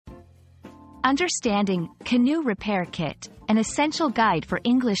Understanding Canoe Repair Kit, an essential guide for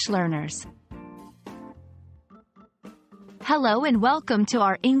English learners. Hello and welcome to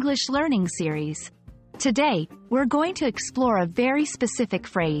our English learning series. Today, we're going to explore a very specific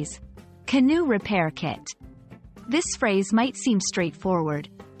phrase, Canoe Repair Kit. This phrase might seem straightforward,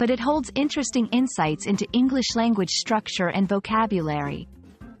 but it holds interesting insights into English language structure and vocabulary.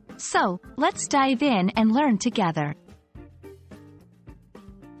 So, let's dive in and learn together.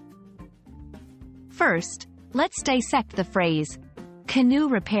 First, let's dissect the phrase, Canoe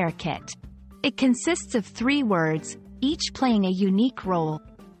Repair Kit. It consists of 3 words, each playing a unique role.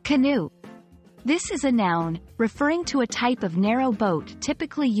 Canoe. This is a noun, referring to a type of narrow boat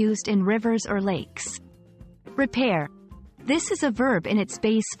typically used in rivers or lakes. Repair. This is a verb in its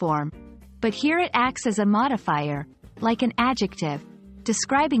base form, but here it acts as a modifier, like an adjective,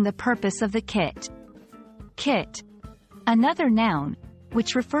 describing the purpose of the kit. Kit. Another noun,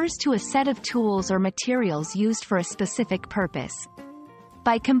 which refers to a set of tools or materials used for a specific purpose.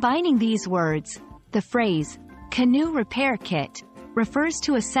 By combining these words, the phrase, Canoe Repair Kit, refers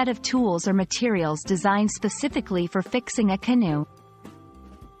to a set of tools or materials designed specifically for fixing a canoe.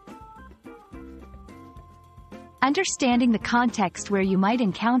 Understanding the context where you might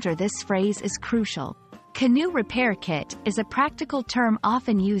encounter this phrase is crucial. Canoe repair kit is a practical term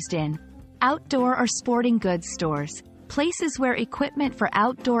often used in outdoor or sporting goods stores, places where equipment for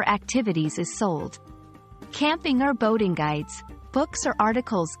outdoor activities is sold. Camping or boating guides, books or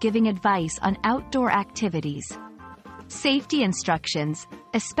articles giving advice on outdoor activities. Safety instructions,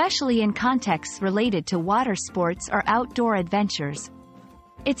 especially in contexts related to water sports or outdoor adventures.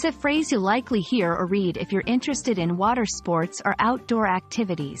 It's a phrase you'll likely hear or read if you're interested in water sports or outdoor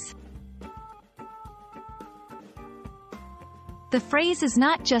activities. The phrase is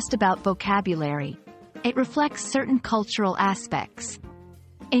not just about vocabulary. It reflects certain cultural aspects.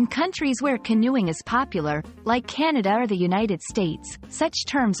 In countries where canoeing is popular, like Canada or the United States, such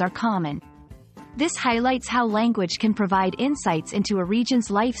terms are common. This highlights how language can provide insights into a region's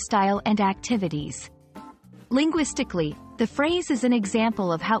lifestyle and activities. Linguistically, the phrase is an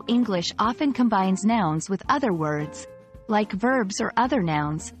example of how English often combines nouns with other words, like verbs or other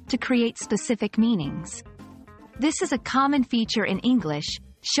nouns, to create specific meanings. This is a common feature in English,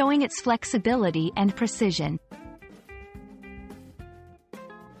 showing its flexibility and precision.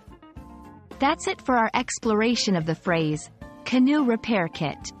 That's it for our exploration of the phrase, Canoe Repair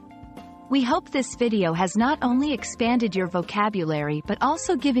Kit. We hope this video has not only expanded your vocabulary but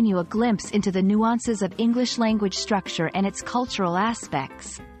also given you a glimpse into the nuances of English language structure and its cultural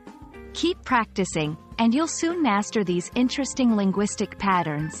aspects. Keep practicing, and you'll soon master these interesting linguistic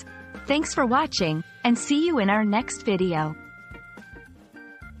patterns. Thanks for watching, and see you in our next video.